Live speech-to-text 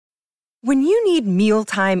When you need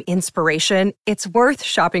mealtime inspiration, it's worth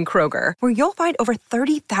shopping Kroger, where you'll find over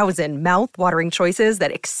 30,000 mouth-watering choices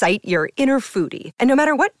that excite your inner foodie. And no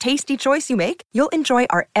matter what tasty choice you make, you'll enjoy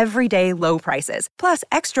our everyday low prices, plus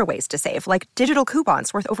extra ways to save, like digital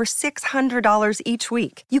coupons worth over $600 each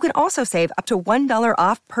week. You can also save up to $1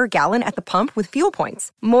 off per gallon at the pump with fuel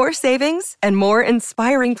points. More savings and more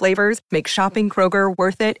inspiring flavors make shopping Kroger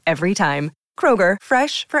worth it every time. Kroger,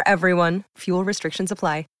 fresh for everyone. Fuel restrictions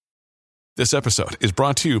apply. This episode is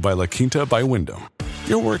brought to you by La Quinta by Wyndham.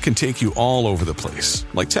 Your work can take you all over the place,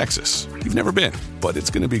 like Texas. You've never been, but it's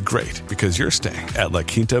going to be great because you're staying at La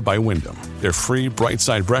Quinta by Wyndham. Their free Bright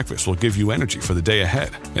Side breakfast will give you energy for the day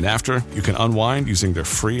ahead. And after, you can unwind using their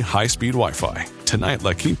free high-speed Wi-Fi. Tonight,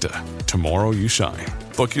 La Quinta. Tomorrow, you shine.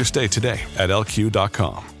 Book your stay today at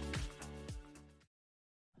LQ.com.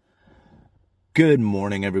 Good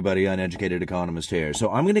morning, everybody. Uneducated economist here. So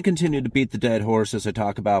I'm going to continue to beat the dead horse as I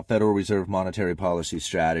talk about Federal Reserve monetary policy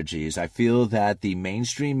strategies. I feel that the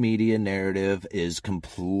mainstream media narrative is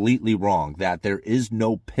completely wrong, that there is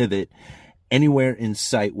no pivot anywhere in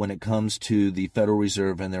sight when it comes to the Federal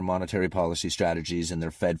Reserve and their monetary policy strategies and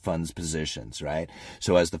their Fed funds positions, right?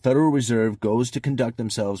 So as the Federal Reserve goes to conduct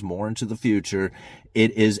themselves more into the future,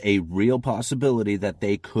 it is a real possibility that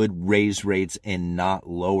they could raise rates and not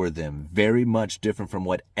lower them. Very much different from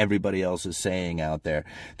what everybody else is saying out there.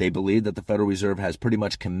 They believe that the Federal Reserve has pretty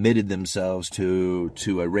much committed themselves to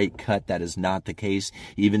a rate cut. That is not the case.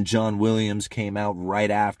 Even John Williams came out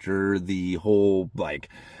right after the whole,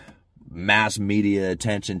 mass media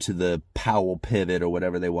attention to the Powell pivot or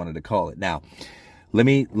whatever they wanted to call it. Now, let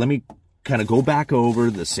me kind of go back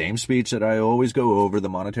over the same speech that I always go over, the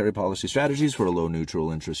monetary policy strategies for a low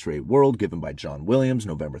neutral interest rate world, given by John Williams,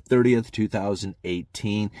 November 30th,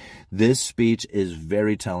 2018. This speech is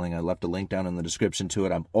very telling. I left a link down in the description to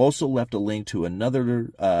it. I've also left a link to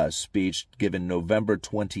another speech given November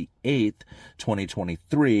 28th,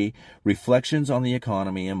 2023, Reflections on the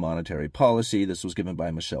Economy and Monetary Policy. This was given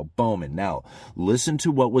by Michelle Bowman. Now, listen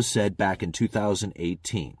to what was said back in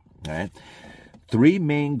 2018, all right? Three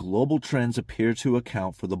main global trends appear to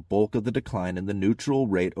account for the bulk of the decline in the neutral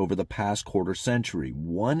rate over the past quarter century.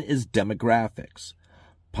 One is demographics.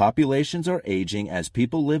 Populations are aging as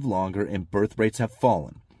people live longer and birth rates have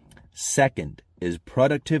fallen. Second is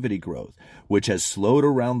productivity growth, which has slowed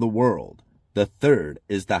around the world. The third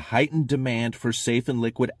is the heightened demand for safe and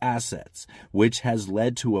liquid assets, which has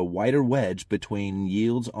led to a wider wedge between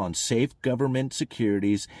yields on safe government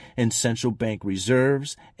securities and central bank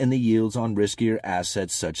reserves and the yields on riskier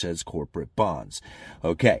assets such as corporate bonds.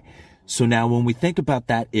 Okay. So now when we think about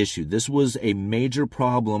that issue, this was a major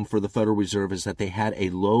problem for the Federal Reserve, is that they had a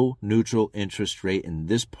low neutral interest rate. And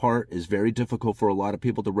this part is very difficult for a lot of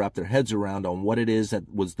people to wrap their heads around on what it is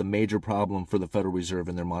that was the major problem for the Federal Reserve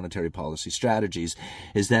and their monetary policy strategies,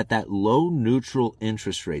 is that low neutral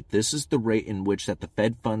interest rate, this is the rate in which that the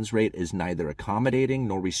Fed funds rate is neither accommodating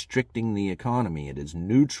nor restricting the economy. It is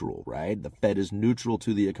neutral, right? The Fed is neutral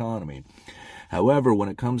to the economy. However, when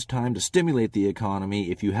it comes time to stimulate the economy,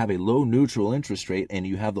 if you have a low neutral interest rate and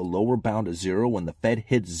you have the lower bound of zero, when the Fed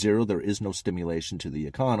hits zero, there is no stimulation to the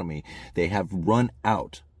economy. They have run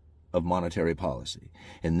out of monetary policy.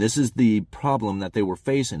 And this is the problem that they were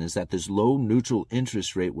facing, is that this low neutral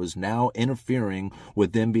interest rate was now interfering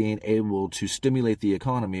with them being able to stimulate the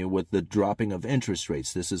economy with the dropping of interest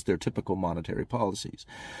rates. This is their typical monetary policies.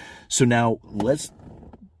 So now let's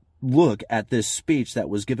look at this speech that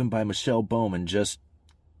was given by Michelle Bowman just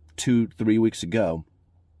 2-3 weeks ago.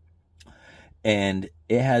 And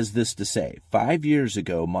it has this to say: 5 years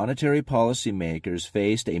ago, monetary policymakers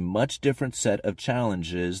faced a much different set of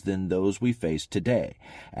challenges than those we face today.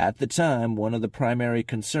 At the time, one of the primary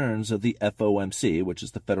concerns of the FOMC, which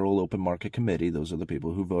is the Federal Open Market Committee, those are the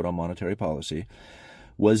people who vote on monetary policy,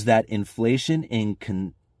 was that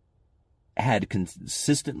inflation had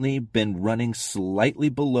consistently been running slightly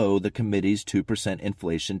below the committee's 2%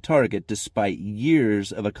 inflation target, despite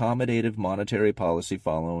years of accommodative monetary policy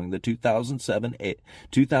following the 2007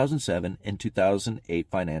 and 2008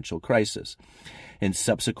 financial crisis and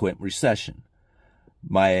subsequent recession.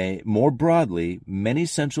 More broadly, many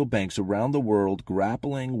central banks around the world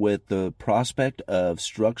grappling with the prospect of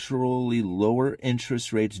structurally lower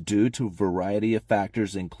interest rates due to a variety of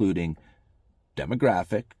factors, including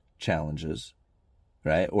demographic challenges,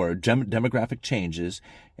 right, or demographic changes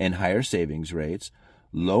and higher savings rates,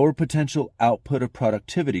 lower potential output of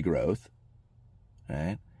productivity growth,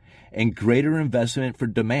 right, and greater investment for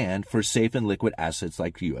demand for safe and liquid assets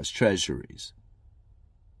like U.S. Treasuries.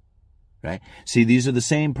 right? See, these are the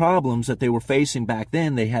same problems that they were facing back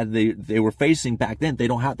then. They were facing back then. They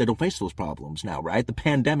don't face those problems now, right? The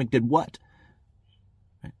pandemic did what?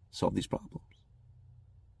 Right? Solve these problems.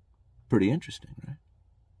 Pretty interesting, right?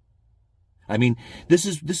 I mean, this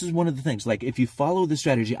is one of the things. Like, if you follow the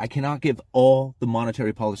strategy, I cannot give all the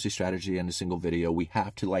monetary policy strategy in a single video. We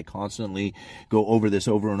have to like constantly go over this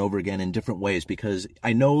over and over again in different ways, because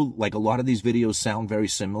I know like a lot of these videos sound very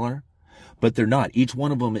similar, but they're not. Each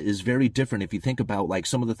one of them is very different. If you think about like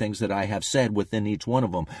some of the things that I have said within each one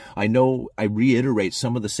of them, I know I reiterate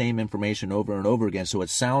some of the same information over and over again. So it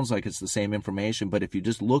sounds like it's the same information, but if you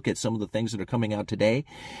just look at some of the things that are coming out today,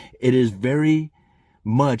 it is very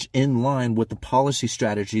much in line with the policy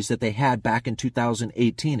strategies that they had back in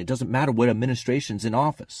 2018. It doesn't matter what administration's in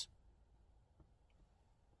office.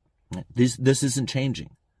 This isn't changing.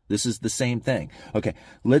 This is the same thing. Okay,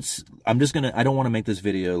 I don't want to make this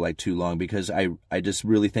video like too long, because I just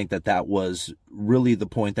really think that was really the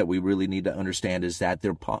point that we really need to understand, is that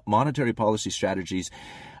their monetary policy strategies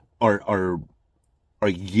are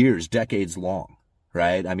years, decades long,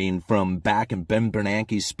 right? I mean, from back in Ben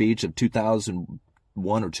Bernanke's speech of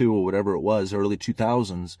 2001 or 2 or whatever it was, early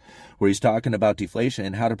 2000s, where he's talking about deflation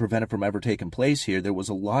and how to prevent it from ever taking place here. There was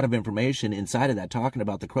a lot of information inside of that talking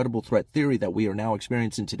about the credible threat theory that we are now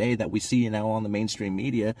experiencing today, that we see now on the mainstream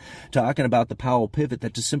media, talking about the Powell pivot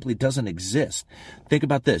that just simply doesn't exist. Think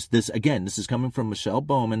about this. This is coming from Michelle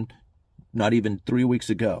Bowman not even 3 weeks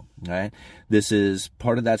ago, right? This is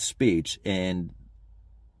part of that speech, and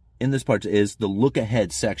in this part is the look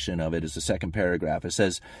ahead section of it, is the second paragraph. It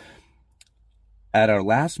says, "At our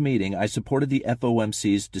last meeting, I supported the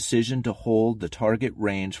FOMC's decision to hold the target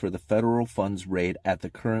range for the federal funds rate at the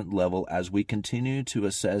current level as we continue to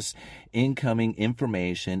assess incoming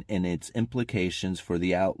information and its implications for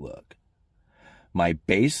the outlook. My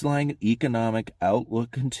baseline economic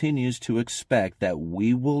outlook continues to expect that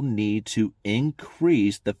we will need to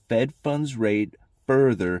increase the Fed funds rate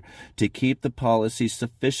further to keep the policy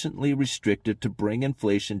sufficiently restrictive to bring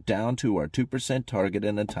inflation down to our 2% target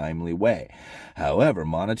in a timely way. However,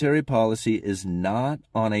 monetary policy is not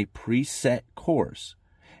on a preset course,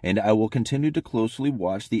 and I will continue to closely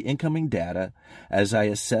watch the incoming data as I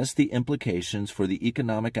assess the implications for the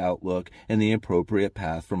economic outlook and the appropriate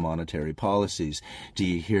path for monetary policies." Do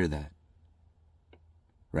you hear that?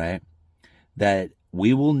 Right? That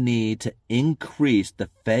we will need to increase the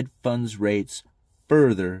Fed funds rates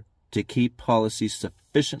further to keep policies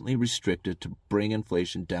sufficiently restricted to bring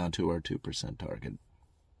inflation down to our 2% target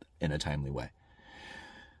in a timely way.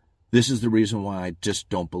 This is the reason why I just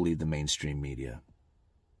don't believe the mainstream media.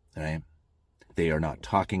 Right? They are not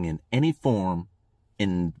talking in any form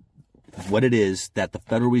in what it is that the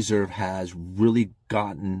Federal Reserve has really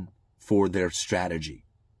gotten for their strategy.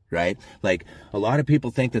 Right? Like, a lot of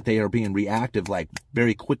people think that they are being reactive, like,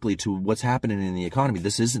 very quickly to what's happening in the economy.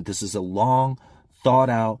 This isn't. This is a long,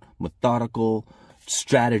 thought out, methodical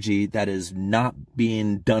strategy that is not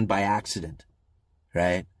being done by accident,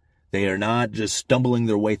 right? They are not just stumbling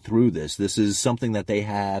their way through this. This is something that they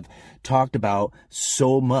have talked about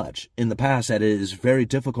so much in the past that it is very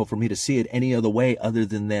difficult for me to see it any other way other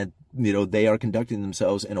than that, they are conducting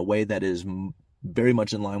themselves in a way that is very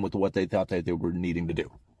much in line with what they thought that they were needing to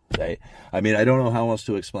do, right? I mean, I don't know how else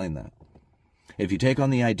to explain that. If you take on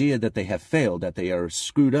the idea that they have failed, that they are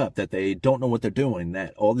screwed up, that they don't know what they're doing,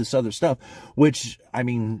 that all this other stuff, which, I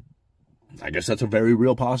mean, I guess that's a very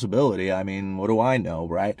real possibility. I mean, what do I know,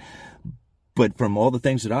 right? But from all the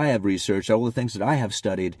things that I have researched, all the things that I have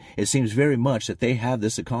studied, it seems very much that they have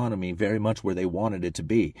this economy very much where they wanted it to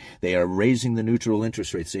be. They are raising the neutral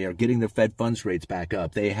interest rates. They are getting their Fed funds rates back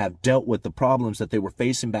up. They have dealt with the problems that they were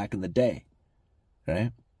facing back in the day,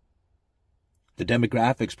 right? The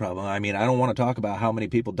demographics problem. I mean, I don't want to talk about how many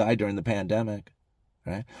people died during the pandemic,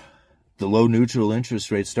 right? The low neutral interest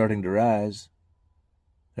rates starting to rise,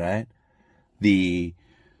 right? The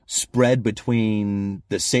spread between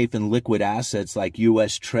the safe and liquid assets like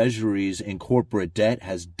U.S. treasuries and corporate debt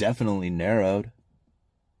has definitely narrowed,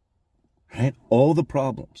 right? All the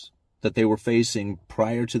problems that they were facing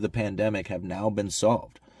prior to the pandemic have now been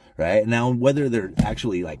solved, right? Now, whether they're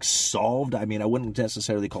actually like solved, I mean, I wouldn't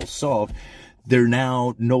necessarily call solved. They're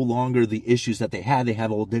now no longer the issues that they had. They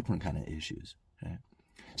have all different kind of issues, right?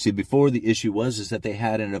 See, before the issue is that they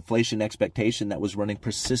had an inflation expectation that was running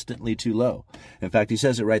persistently too low. In fact, he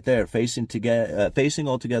says it right there, facing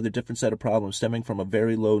altogether different set of problems stemming from a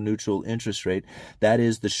very low neutral interest rate. That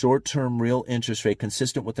is the short-term real interest rate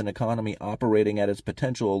consistent with an economy operating at its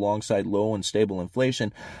potential alongside low and stable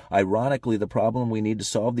inflation. Ironically, the problem we need to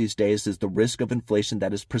solve these days is the risk of inflation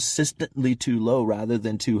that is persistently too low rather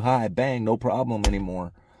than too high. Bang, no problem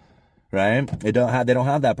anymore. right? They don't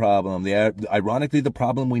have that problem. Ironically, the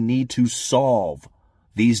problem we need to solve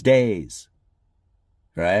these days,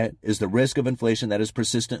 right, is the risk of inflation that is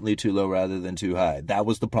persistently too low rather than too high. That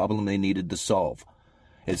was the problem they needed to solve.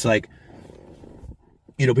 It's like,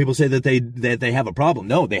 people say that they have a problem.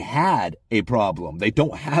 No, they had a problem. They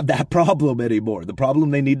don't have that problem anymore. The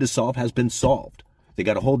problem they need to solve has been solved. They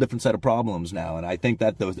got a whole different set of problems now. And I think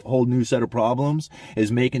that the whole new set of problems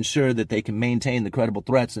is making sure that they can maintain the credible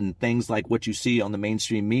threats and things like what you see on the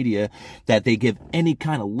mainstream media, that they give any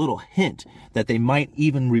kind of little hint that they might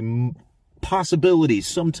even possibility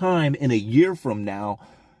sometime in a year from now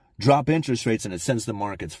drop interest rates, and it sends the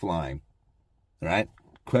markets flying. All right?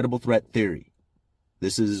 Credible threat theory.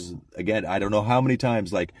 This is, again, I don't know how many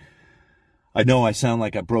times, I know I sound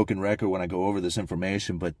like a broken record when I go over this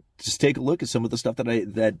information, but just take a look at some of the stuff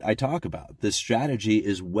that I talk about. This strategy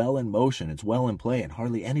is well in motion. It's well in play, and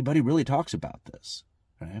hardly anybody really talks about this,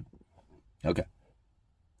 right? Okay.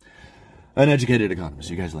 Uneducated economist,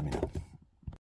 you guys let me know.